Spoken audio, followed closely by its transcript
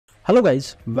Hello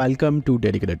guys, welcome to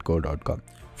dedicatedcore.com.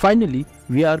 Finally,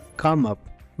 we are come up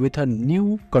with a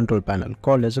new control panel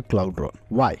called as a Cloudron.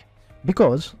 Why?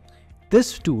 Because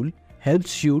this tool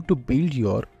helps you to build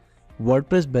your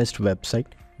WordPress based website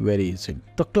very easily.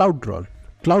 The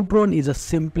Cloudron is the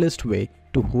simplest way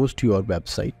to host your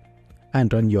website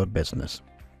and run your business.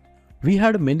 We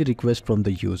had many requests from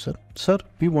the user. Sir,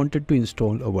 we wanted to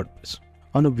install a WordPress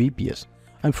on a VPS,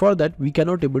 and for that we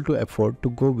cannot able to afford to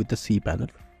go with the cpanel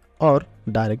or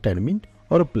direct admin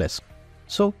or a plesk.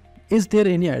 So is there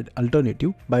any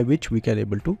alternative by which we can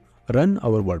able to run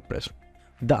our WordPress?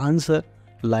 The answer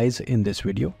lies in this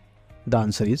video. The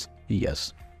answer is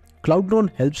yes. Cloudron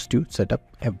helps to set up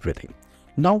everything.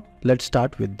 Now let's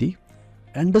start with the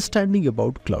understanding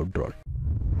about Cloudron.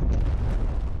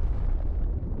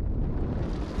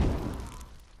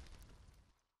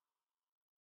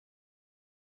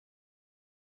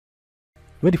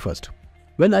 Very first,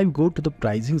 when I go to the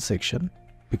pricing section,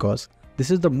 because this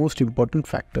is the most important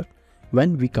factor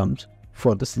when we comes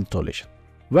for this installation.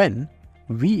 When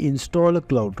we install a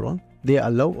Cloudron, they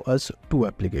allow us two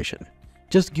applications.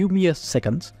 Just give me a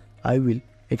second, I will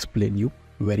explain you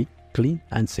very clean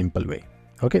and simple way.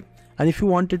 Okay, and if you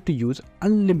wanted to use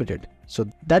unlimited, so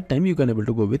that time you can able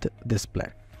to go with this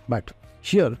plan. But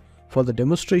here for the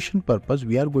demonstration purpose,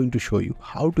 we are going to show you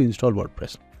how to install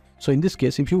WordPress. So in this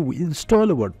case, if you install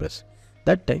a WordPress,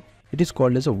 that time it is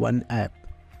called as a one app.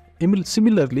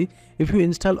 Similarly, if you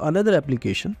install another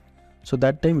application, so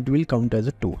that time it will count as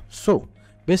a two. So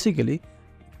basically,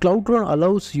 Cloudron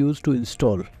allows you to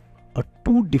install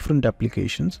two different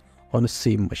applications on the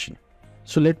same machine.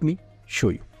 So let me show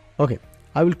you. Okay,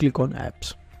 I will click on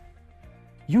apps.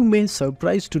 You may be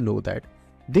surprised to know that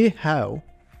they have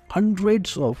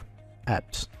hundreds of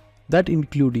apps, that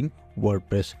including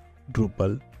WordPress,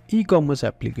 Drupal, e-commerce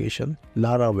application,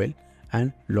 Laravel,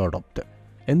 and lot of them.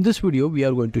 In this video, we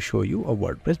are going to show you a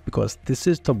WordPress because this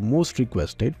is the most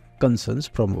requested concerns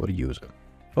from our user.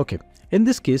 Okay, in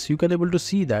this case, you can able to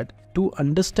see that to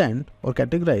understand or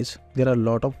categorize, there are a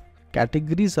lot of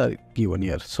categories are given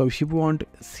here. So if you want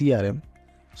CRM,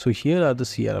 so here are the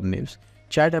CRM names.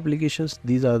 Chat applications,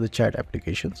 these are the chat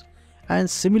applications. And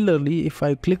similarly, if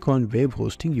I click on web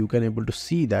hosting, you can able to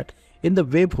see that in the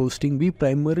web hosting, we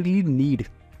primarily need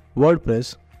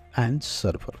WordPress and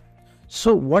server.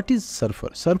 So what is server?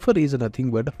 Server is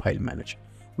nothing but a file manager.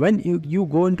 When you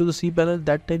go into the cpanel,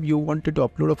 that time you wanted to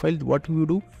upload a file, what you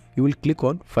do? You will click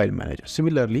on file manager.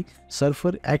 Similarly,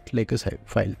 server act like a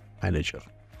file manager,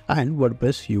 and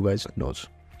WordPress you guys knows.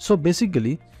 So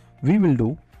basically, we will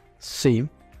do same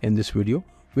in this video.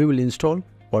 We will install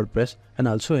WordPress and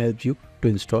also help you to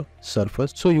install server,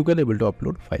 so you can able to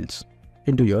upload files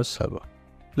into your server.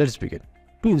 Let's begin.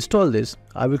 To install this,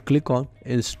 I will click on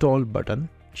install button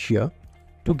here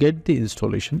to get the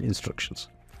installation instructions.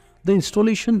 The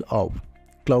installation of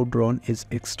Cloudron is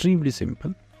extremely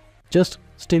simple. Just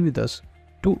stay with us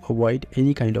to avoid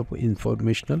any kind of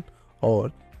informational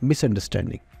or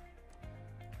misunderstanding.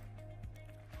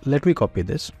 Let me copy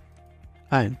this,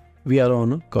 and we are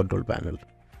on a control panel.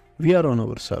 We are on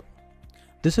our server.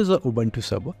 This is a Ubuntu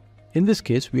server. In this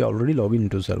case, we already logged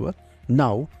into server.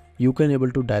 Now you can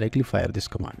able to directly fire this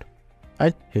command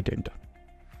and hit enter.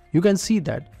 You can see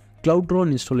that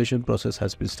Cloudron installation process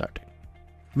has been started.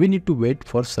 We need to wait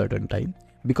for certain time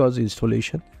because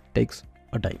installation takes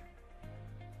a time.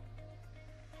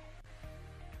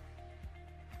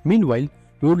 Meanwhile,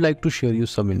 we would like to share you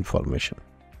some information.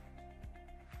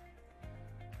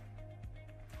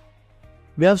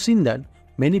 We have seen that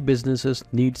many businesses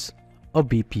needs a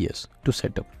VPS to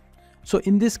set up. So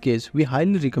in this case, we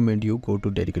highly recommend you go to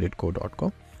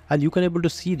dedicatedcore.com, and you can able to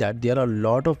see that there are a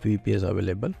lot of VPS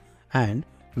available, and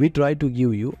we try to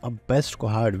give you a best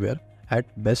hardware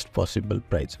at best possible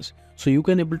prices. So you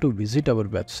can able to visit our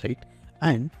website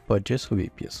and purchase a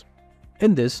VPS.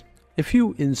 In this, if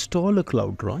you install a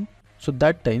Cloudron, so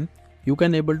that time you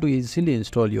can able to easily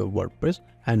install your WordPress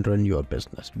and run your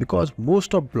business, because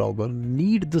most of bloggers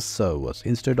need the servers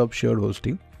instead of shared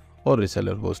hosting or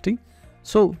reseller hosting.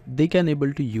 So they can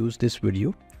able to use this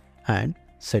video and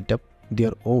set up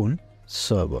their own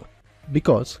server,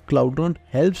 because Cloudron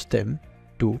helps them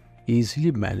to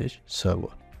easily manage server.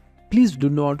 Please do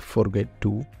not forget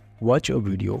to watch a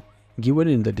video given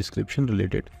in the description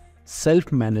related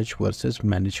self-managed versus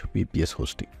managed VPS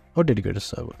hosting or dedicated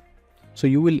server. So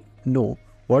you will know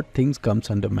what things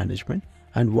comes under management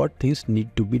and what things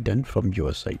need to be done from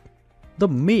your side. The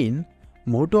main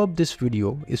motto of this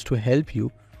video is to help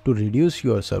you to reduce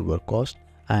your server cost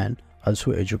and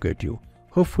also educate you.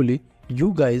 Hopefully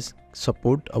you guys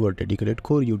support our Dedicated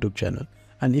Core YouTube channel,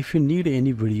 and if you need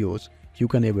any videos, you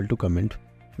can able to comment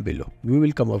below. We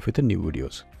will come up with a new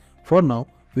videos. For now,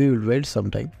 we will wait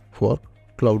some time for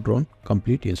Cloudron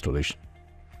complete installation.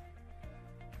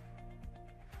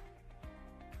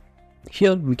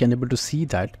 Here we can able to see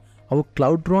that our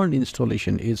Cloudron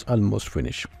installation is almost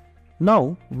finished.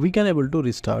 Now we can able to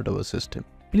restart our system.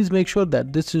 Please make sure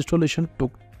that this installation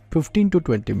took 15 to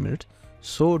 20 minutes.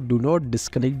 So do not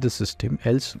disconnect the system,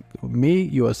 else may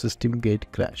your system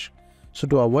get crash. So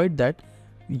to avoid that,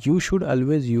 you should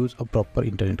always use a proper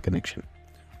internet connection.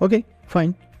 Okay,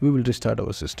 fine. We will restart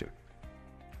our system.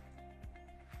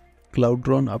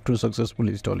 Cloudron after successful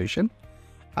installation.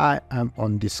 I am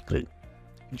on this screen.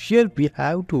 Here we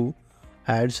have to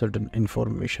add certain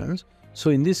informations. So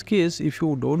in this case, if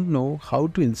you don't know how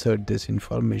to insert this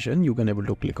information, you can able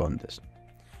to click on this.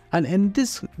 And in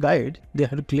this guide, they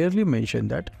have clearly mentioned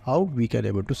that how we can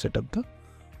able to set up the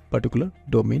particular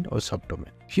domain or subdomain.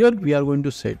 Here we are going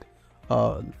to set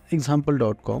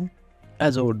example.com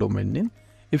as our domain name.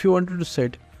 If you wanted to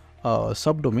set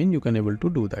subdomain, you can able to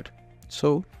do that.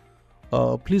 So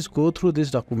please go through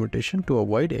this documentation to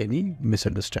avoid any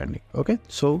misunderstanding. Okay,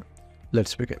 so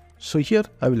let's begin. So here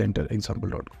I will enter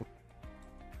example.com,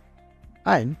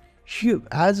 and here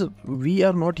as we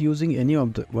are not using any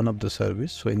of the one of the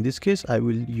service, so in this case I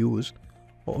will use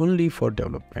only for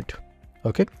development.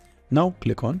 Okay, now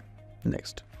click on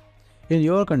next. In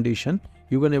your condition,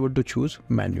 you can able to choose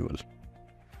manual.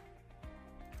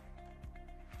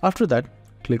 After that,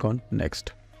 click on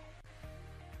next.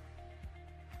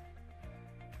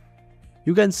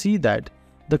 You can see that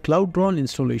the Cloudron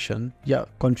installation,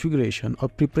 configuration or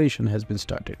preparation has been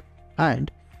started,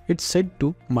 and it's set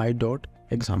to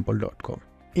my.example.com.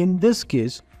 In this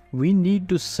case, we need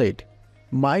to set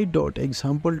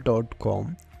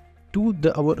my.example.com to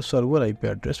our server IP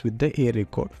address with the A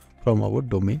record from our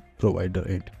domain provider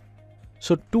end.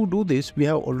 So to do this, we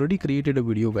have already created a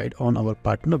video guide on our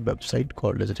partner website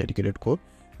called as a dedicated core,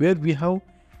 where we have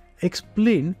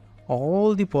explained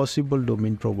all the possible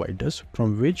domain providers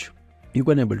from which you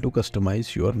can able to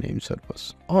customize your name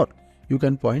servers, or you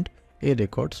can point A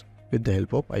records with the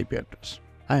help of IP address.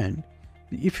 And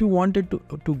if you wanted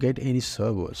to get any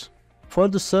servers, for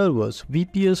the servers,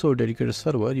 VPS or dedicated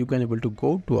server, you can able to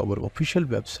go to our official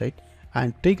website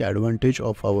and take advantage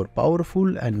of our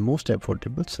powerful and most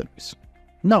affordable service.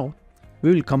 Now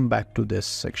we will come back to this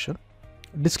section.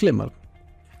 Disclaimer: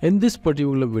 in this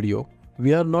particular video,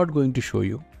 we are not going to show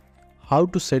you how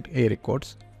to set A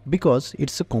records because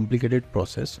it's a complicated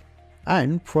process,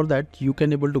 and for that you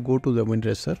can able to go to the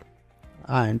WinRacer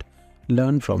and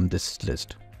learn from this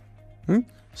list.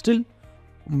 Still,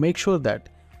 make sure that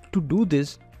to do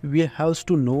this, we have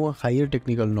to know a higher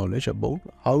technical knowledge about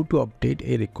how to update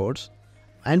A records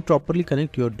and properly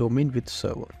connect your domain with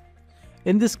server.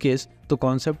 In this case, the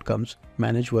concept comes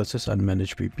managed versus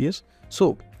unmanaged VPS.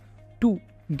 So to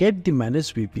get the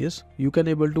managed VPS, you can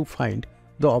able to find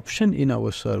the option in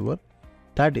our server,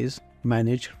 that is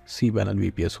manage cpanel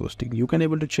VPS hosting. You can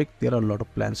able to check, there are a lot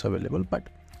of plans available. But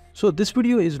so this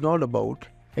video is not about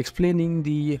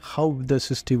explaining how the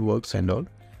system works and all.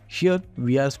 Here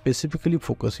we are specifically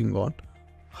focusing on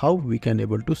how we can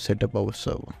able to set up our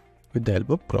server with the help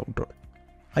of Cloudron.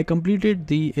 I completed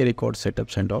the A record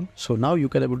setups and all. So now you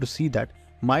can able to see that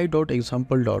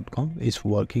my.example.com is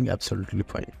working absolutely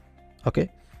fine. Okay,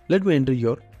 let me enter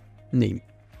your name,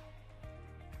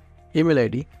 email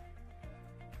ID.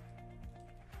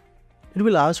 It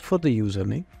will ask for the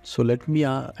username. So let me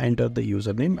enter the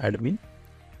username admin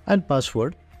and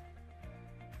password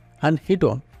and hit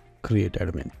on create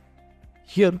admin.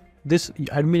 Here this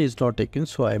admin is not taken,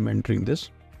 so I am entering this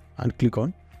and click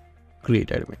on create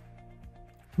admin.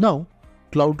 Now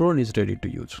Cloudron is ready to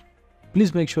use.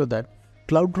 Please make sure that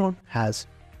Cloudron has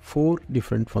 4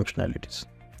 different functionalities.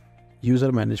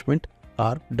 User management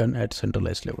are done at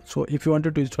centralized level. So if you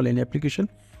wanted to install any application,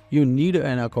 you need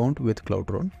an account with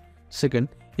Cloudron. Second,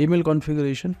 email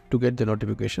configuration to get the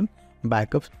notification,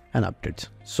 backups and updates.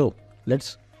 So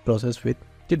let's process with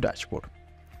the dashboard.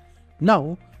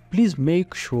 Now please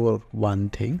make sure one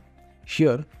thing.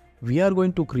 Here we are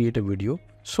going to create a video,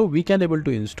 so we can able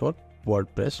to install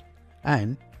WordPress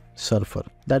and Surfer,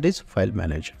 that is file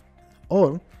manager.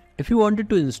 Or if you wanted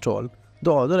to install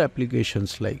the other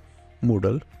applications like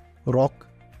Moodle,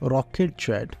 Rocket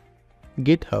Chat,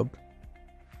 GitHub,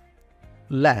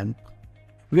 LAMP.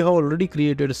 We have already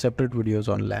created separate videos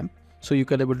on LAMP, so you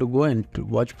can able to go and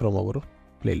watch from our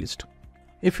playlist.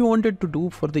 If you wanted to do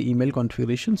for the email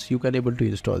configurations, you can able to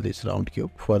install this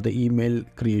Roundcube for the email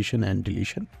creation and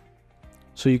deletion.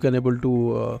 So you can able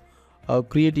to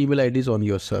create email IDs on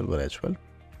your server as well.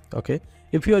 Okay.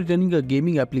 If you are running a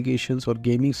gaming applications or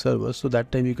gaming servers, so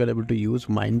that time you can able to use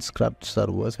Minecraft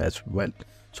servers as well.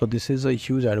 So this is a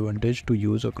huge advantage to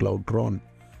use a Cloudron,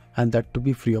 and that to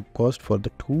be free of cost for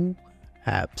the 2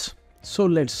 apps. So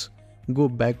let's go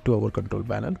back to our control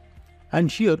panel,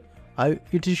 and here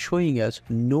it is showing as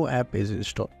no app is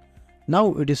installed.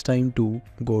 Now it is time to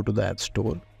go to the App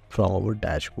Store from our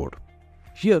dashboard.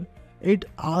 Here it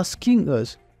asking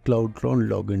us Cloudron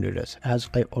login details. As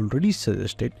I already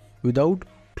suggested, without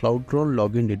Cloudron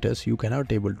login details you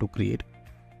cannot able to create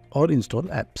or install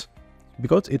apps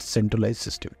because it's centralized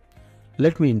system.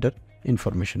 Let me enter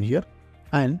information here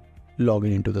and log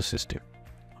in into the system.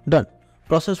 Done.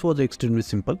 Process was extremely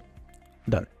simple.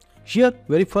 Done. Here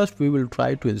very first we will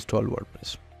try to install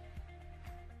WordPress.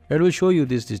 It will show you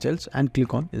these details and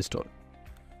click on install.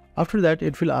 After that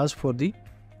it will ask for the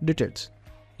details.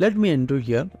 Let me enter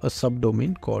here a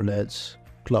subdomain called as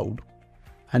cloud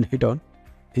and hit on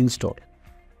install.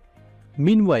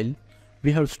 Meanwhile,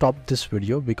 we have stopped this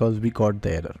video because we got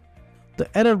the error.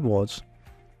 The error was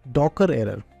Docker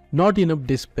error, not enough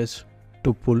disk space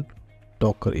to pull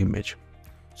Docker image.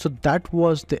 So that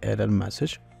was the error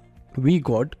message we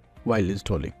got while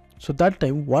installing. So that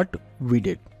time what we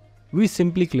did, we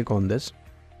simply click on this.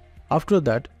 After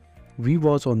that we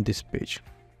was on this page.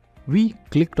 We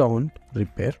clicked on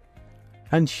repair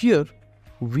and here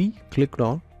we clicked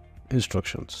on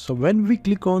instructions. So when we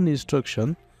click on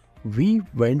instruction, we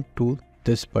went to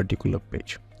this particular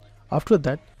page. After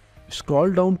that,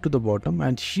 scroll down to the bottom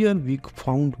and here we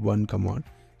found one command.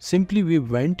 Simply we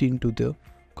went into the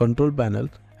control panel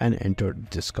and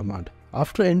entered this command.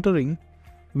 After entering,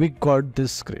 we got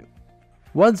this screen.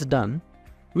 Once done,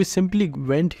 we simply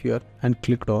went here and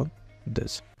clicked on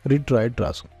this retry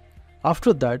task.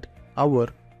 After that, our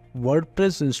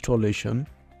WordPress installation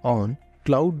on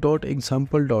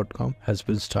cloud.example.com has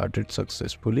been started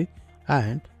successfully,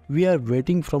 and we are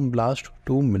waiting from last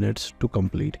 2 minutes to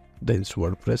complete the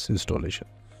WordPress installation.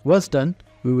 Once done,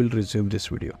 we will resume this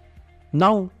video.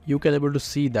 Now you can able to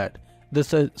see that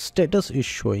the status is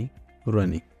showing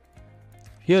running.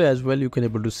 Here as well you can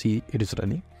able to see it is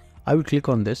running. I will click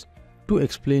on this to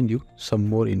explain you some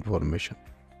more information.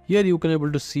 Here you can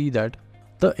able to see that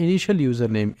the initial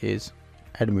username is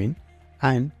admin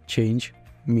and change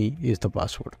me is the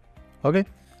password. Okay,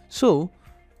 so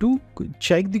to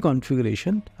check the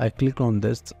configuration, I click on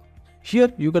this.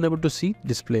 Here you can able to see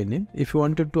display name. If you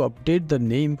wanted to update the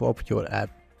name of your app,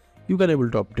 you can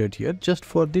able to update here just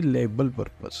for the label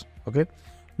purpose. Okay,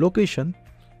 location,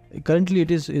 currently it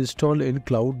is installed in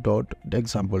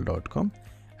cloud.example.com.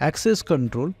 Access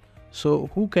control,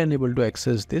 so who can able to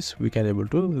access this? We can able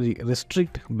to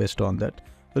restrict based on that.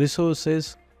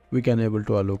 Resources we can able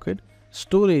to allocate.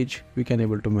 Storage we can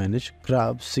able to manage.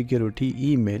 Graph, security,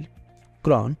 email,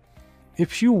 cron.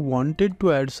 If you wanted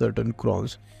to add certain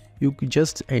crons, you can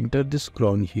just enter this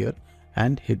cron here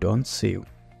and hit on save.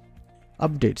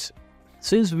 Updates.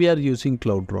 Since we are using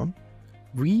Cloudron,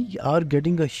 we are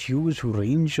getting a huge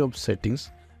range of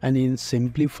settings, and in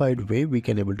simplified way we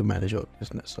can able to manage our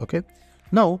business. Okay,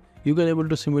 now you can able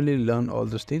to similarly learn all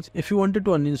those things. If you wanted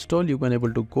to uninstall, you can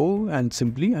able to go and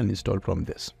simply uninstall from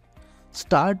this.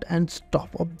 Start and stop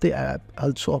of the app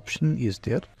also option is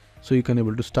there, so you can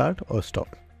able to start or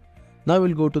stop. Now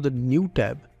we'll go to the new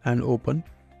tab and open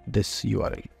this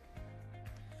URL,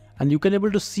 and you can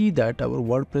able to see that our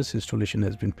WordPress installation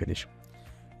has been finished.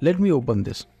 Let me open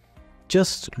this.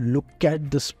 Just look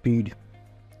at the speed.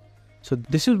 So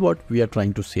this is what we are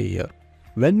trying to say here.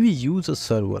 When we use a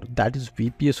server, that is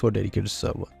VPS or dedicated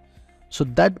server, so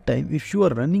that time if you are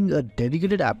running a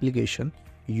dedicated application,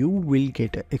 you will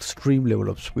get an extreme level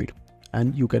of speed,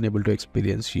 and you can able to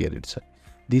experience here itself.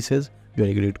 This is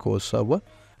dedicated core server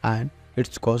and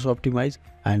it's cost optimized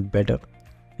and better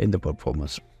in the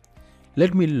performance.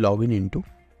 Let me log in into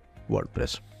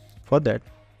WordPress. For that,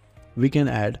 we can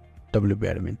add WP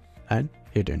admin and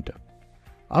hit enter.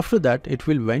 After that, it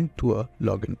will went to a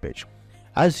login page.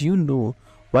 As you know,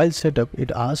 while setup,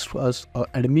 it asks us a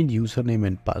admin username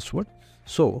and password.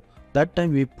 So that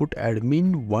time we put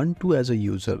admin12 as a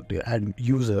user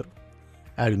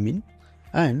admin,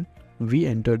 and we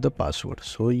entered the password.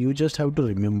 So you just have to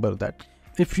remember that.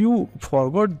 If you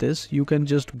forgot this, you can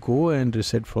just go and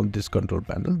reset from this control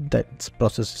panel. That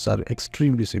processes are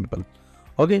extremely simple.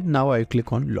 Okay, now I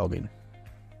click on login.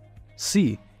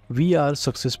 See, we are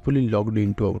successfully logged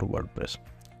into our WordPress.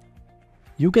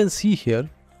 You can see here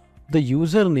the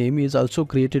username is also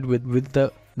created with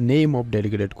the name of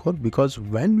dedicated core, because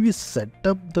when we set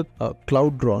up the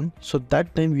Cloudron, so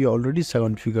that time we already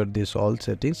configured this all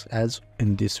settings as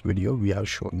in this video we have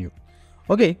shown you.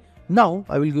 Okay, now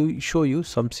I will show you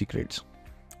some secrets.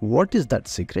 What is that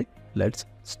secret? Let's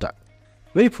start.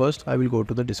 Very first, I will go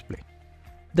to the display,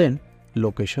 then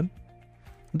location,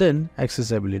 then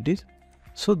accessibilities.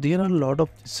 So there are a lot of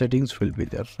settings will be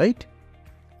there, right?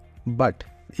 But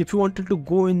if you wanted to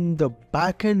go in the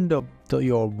back end of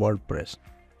your WordPress,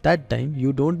 that time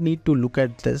you don't need to look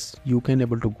at this. You can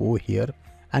able to go here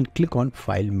and click on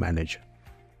File Manager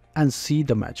and see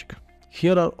the magic.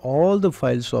 Here are all the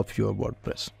files of your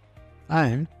WordPress.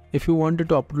 And if you wanted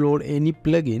to upload any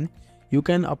plugin, you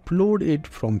can upload it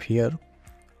from here,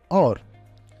 or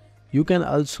you can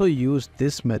also use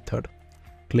this method.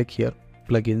 Click here,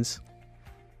 plugins.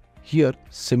 Here,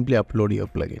 simply upload your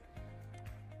plugin,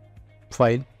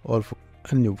 file or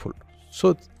a new folder.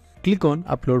 So click on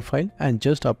upload file and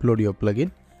just upload your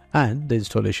plugin, and the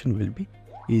installation will be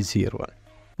easier one.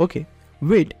 Okay,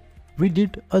 wait, we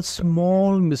did a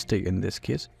small mistake in this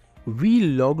case. We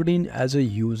logged in as a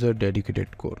user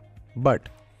dedicated core, but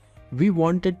we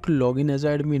wanted to log in as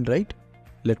admin, right?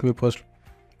 Let me first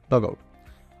log out.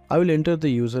 I will enter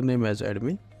the username as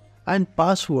admin and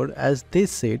password, as they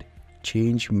said,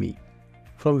 change me.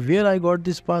 From where I got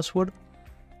this password?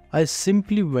 I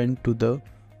simply went to the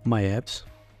my apps.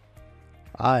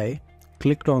 I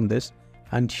clicked on this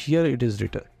and here it is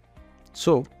written.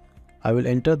 So I will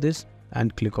enter this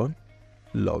and click on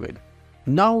login.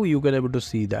 Now you can able to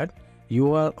see that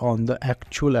you are on the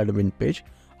actual admin page.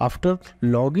 After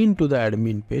login to the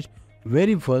admin page,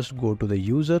 very first go to the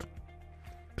user,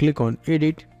 click on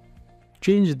edit,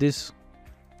 change this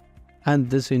and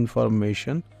this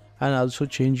information, and also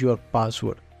change your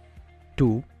password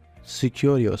to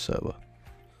secure your server.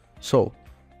 So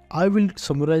I will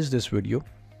summarize this video.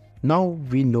 Now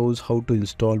we knows how to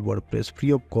install WordPress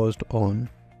free of cost on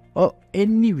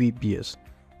any VPS.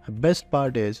 The best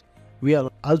part is we are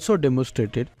also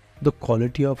demonstrated the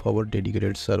quality of our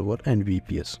dedicated server and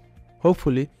VPS.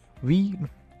 Hopefully we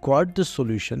got the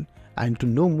solution, and to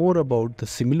know more about the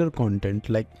similar content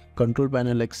like control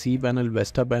panel, like cpanel,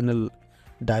 Vesta panel,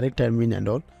 direct admin and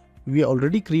all, we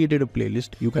already created a playlist.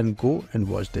 You can go and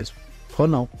watch this. For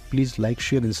now, please like,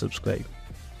 share and subscribe,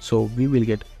 so we will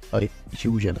get a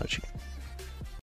huge energy.